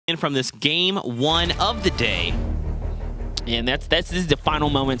from this game 1 of the day. And this is the final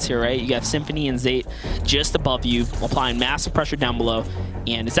moments here, right? You have Symphony and Zate just above you, applying massive pressure down below.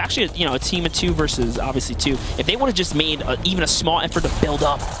 And it's actually, a team of 2 versus obviously 2. If they would have just made even a small effort to build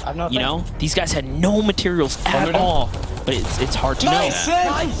up, these guys had no materials at all. But it's hard to know.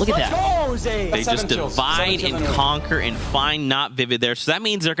 Nice. Look at that. They just divide and conquer and find Not Vivid there. So that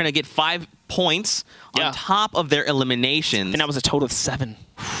means they're going to get 5 points on top of their eliminations. And that was a total of 7.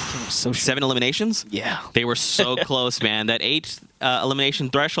 So 7 eliminations? Yeah. They were so close, man. That 8 elimination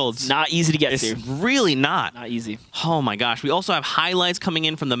threshold's not easy to get to. It's really not. Not easy. Oh my gosh. We also have highlights coming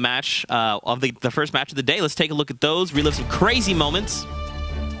in from the match of the first match of the day. Let's take a look at those. Relive some crazy moments.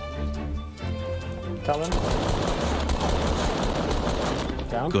 Coming.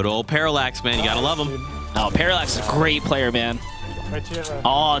 Down. Good old Parallax, man. You gotta love him. Oh, Parallax is a great player, man.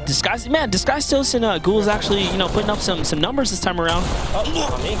 Oh, Disguise Toast and Ghoul's actually, putting up some numbers this time around. Oh, this is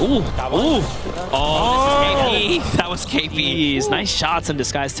KP. That was KP. Jeez, nice shots on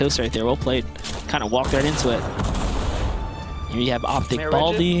Disguise Toast right there. Well played. Kind of walked right into it. Here you have Optic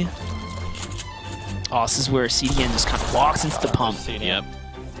Baldy. Oh, this is where CDN just kind of walks into the pump. Yep.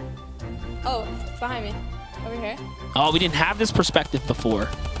 Oh, behind me. Over here. Oh, we didn't have this perspective before.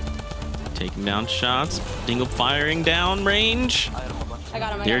 Taking down shots. Dingle firing down range. I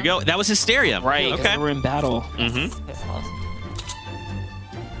got him. There you go. That was Hysteria. Right. Okay. We're in battle. Mm-hmm.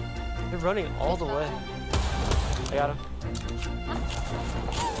 They're running all the way. I got him.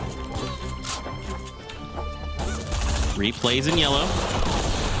 Replays in yellow.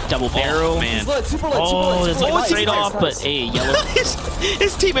 Double barrel. Oh, man. Super lit, Oh, it's like straight off, but hey, yellow. his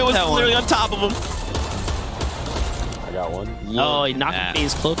teammate was literally on top of him. I got one. Oh, he knocked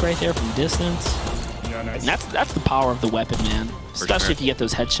his cloak right there from distance. Yeah, nice. And that's the power of the weapon, man. Especially if you get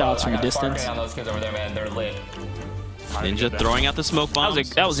those headshots from a distance. On those kids over there, man. They're lit. Ninja throwing out the smoke bombs.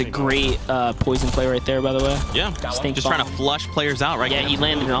 That was a great poison play right there, by the way. Yeah, just trying to flush players out, right? Yeah, he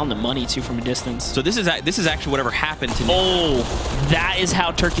landed it on the money too from a distance. So this is actually whatever happened to Ninja. Oh, that is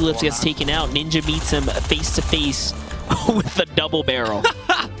how Turkey Lips gets taken out. Ninja meets him face to face with a double barrel.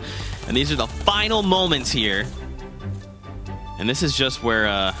 And these are the final moments here. And this is just where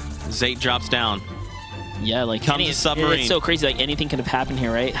Zate drops down. Yeah, like comes the submarine. It's so crazy. Like anything could have happened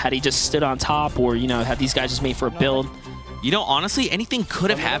here, right? Had he just stood on top, or had these guys just made for a build. Honestly, anything could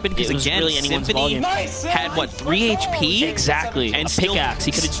have happened because again, really Symphony had what 3 HP exactly, and pickaxe.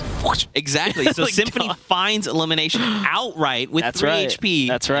 He could have just exactly. So like, Symphony finds elimination outright with 3 HP.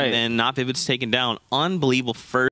 That's right. And then Not Vivid's taken down. Unbelievable first.